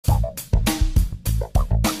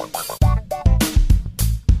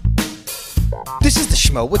This is the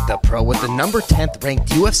Schmo with the Pro with the number 10th ranked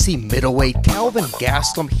UFC Middleweight Kelvin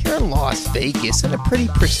Gastelum here in Las Vegas in a pretty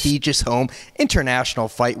prestigious home, International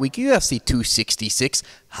Fight Week, UFC 266.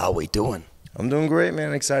 How we doing? I'm doing great,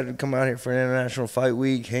 man. Excited to come out here for an International Fight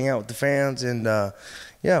Week, hang out with the fans, and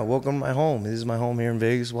yeah, welcome to my home. This is my home here in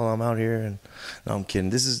Vegas while I'm out here. And no, I'm kidding.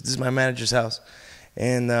 This is my manager's house,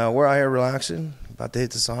 and we're out here relaxing, about to hit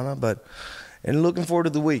the sauna, and looking forward to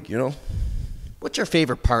the week, you know. What's your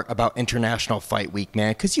favorite part about International Fight Week,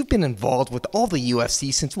 man? Because you've been involved with all the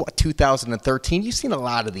UFC since, 2013? You've seen a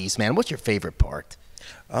lot of these, man. What's your favorite part?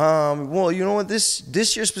 Well, you know what?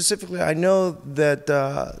 This year specifically, I know that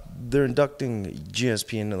they're inducting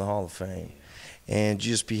GSP into the Hall of Fame. And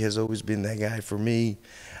GSP has always been that guy for me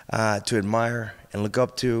to admire and look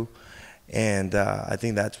up to. And I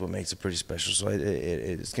think that's what makes it pretty special. So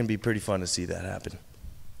it's going to be pretty fun to see that happen.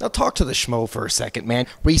 Now talk to the Schmo for a second, man.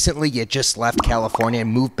 Recently, you just left California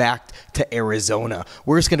and moved back to Arizona.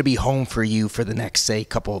 Where's going to be home for you for the next, say,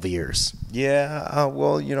 couple of years? Yeah,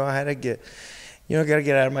 well, you know, I had to get, got to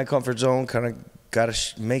get out of my comfort zone, kind of got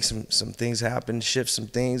to make some things happen, shift some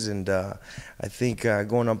things, and I think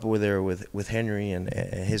going up over there with Henry and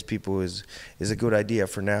his people is a good idea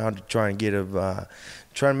for now, to try and get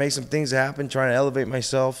try and make some things happen, trying to elevate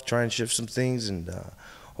myself, try and shift some things, and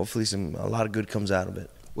hopefully a lot of good comes out of it.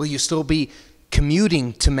 Will you still be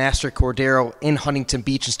commuting to Master Cordero in Huntington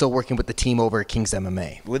Beach and still working with the team over at King's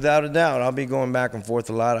MMA? Without a doubt. I'll be going back and forth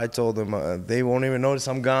a lot. I told them they won't even notice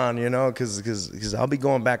I'm gone, you know, because I'll be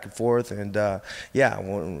going back and forth. And, yeah,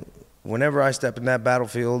 whenever I step in that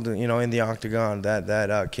battlefield, you know, in the octagon,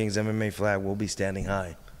 that King's MMA flag will be standing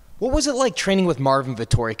high. What was it like training with Marvin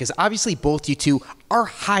Vettori? Because obviously both you two are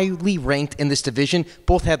highly ranked in this division.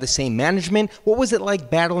 Both have the same management. What was it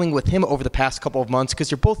like battling with him over the past couple of months?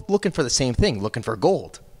 Because you're both looking for the same thing, looking for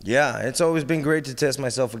gold. Yeah, it's always been great to test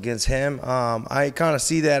myself against him. I kind of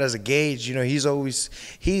see that as a gauge. You know, he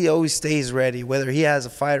always stays ready, whether he has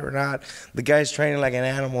a fight or not. The guy's training like an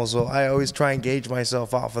animal, so I always try and gauge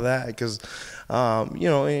myself off of that because, you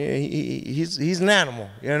know, he's an animal.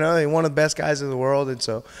 You know, he's one of the best guys in the world, and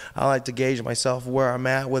so I like to gauge myself where I'm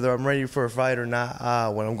at, whether I'm ready for a fight or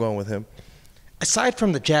not when I'm going with him. Aside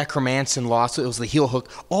from the Jack Hermanson loss, it was the heel hook,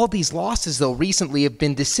 all these losses, though, recently have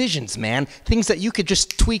been decisions, man. Things that you could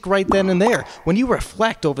just tweak right then and there. When you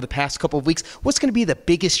reflect over the past couple of weeks, what's going to be the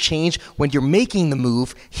biggest change when you're making the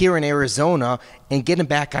move here in Arizona and getting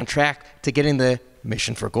back on track to getting the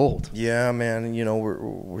mission for gold? Yeah, man, you know,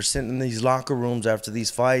 we're sitting in these locker rooms after these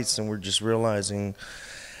fights, and we're just realizing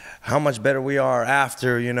how much better we are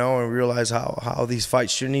after, you know, and realize how these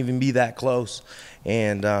fights shouldn't even be that close.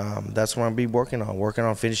 And that's what I'll be working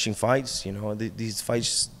on finishing fights. You know, these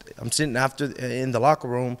fights, I'm sitting after in the locker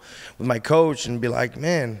room with my coach and be like,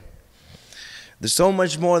 man, there's so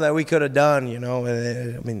much more that we could have done, you know.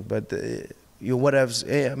 I mean, but you know, what ifs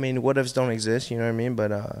don't exist, you know what I mean?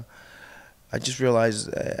 But I just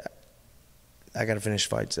realized I got to finish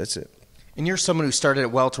fights. That's it. And you're someone who started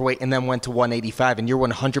at welterweight and then went to 185, and you're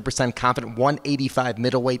 100% confident 185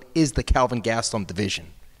 middleweight is the Kelvin Gastelum division.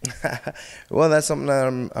 Well, that's something that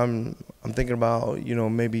I'm thinking about. You know,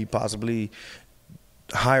 maybe possibly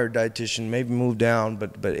hire a dietitian, maybe move down,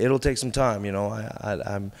 but it'll take some time. You know,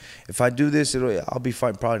 if I do this, I'll be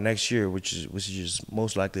fighting probably next year, which is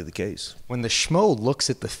most likely the case. When the Schmo looks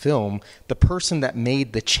at the film, the person that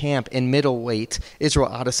made the champ in middleweight, Israel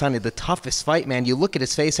Adesanya, the toughest fight, man. You look at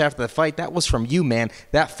his face after the fight. That was from you, man.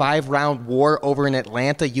 That 5-round war over in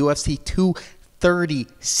Atlanta, UFC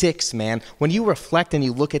 236, man. When you reflect and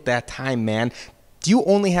you look at that time, man, do you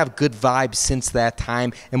only have good vibes since that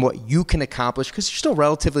time and what you can accomplish? Because you're still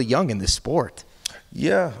relatively young in this sport.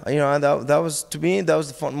 Yeah, you know, that was, to me, that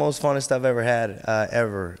was the most funnest I've ever had,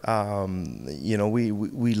 ever. You know, we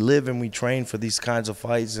live and we train for these kinds of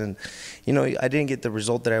fights, and, you know, I didn't get the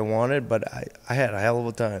result that I wanted, but I had a hell of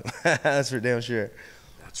a time. That's for damn sure.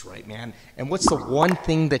 That's right, man. And what's the one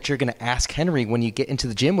thing that you're going to ask Henry when you get into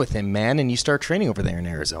the gym with him, man, and you start training over there in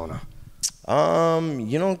Arizona?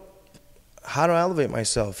 You know, how to elevate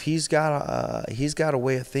myself. He's got a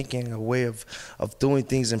way of thinking, a way of doing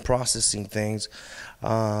things and processing things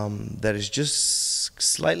that is just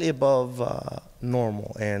slightly above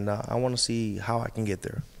normal, and I want to see how I can get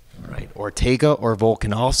there. Right, Ortega or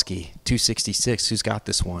Volkanovski, 266. Who's got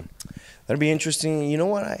this one? That'd be interesting. You know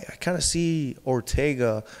what? I kind of see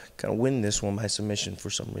Ortega kind of win this one by submission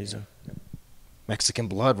for some reason. Mexican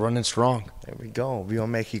blood running strong. There we go. Viva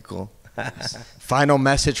Mexico. Final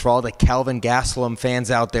message for all the Kelvin Gastelum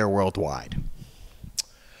fans out there worldwide.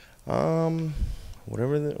 What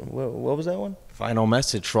was that one? Final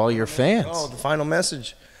message for all your fans. Oh, the final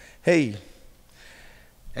message. Hey,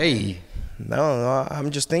 No,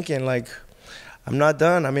 I'm just thinking, like, I'm not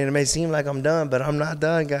done. I mean, it may seem like I'm done, but I'm not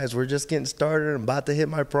done, guys. We're just getting started. I'm about to hit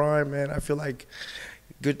my prime, man. I feel like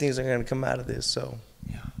good things are going to come out of this, so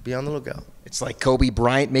be on the lookout. It's like Kobe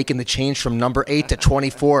Bryant making the change from number 8 to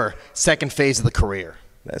 24, second phase of the career.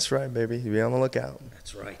 That's right, baby. Be on the lookout.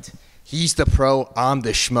 That's right. He's the pro. I'm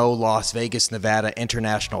the Schmo, Las Vegas, Nevada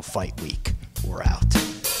International Fight Week. We're out.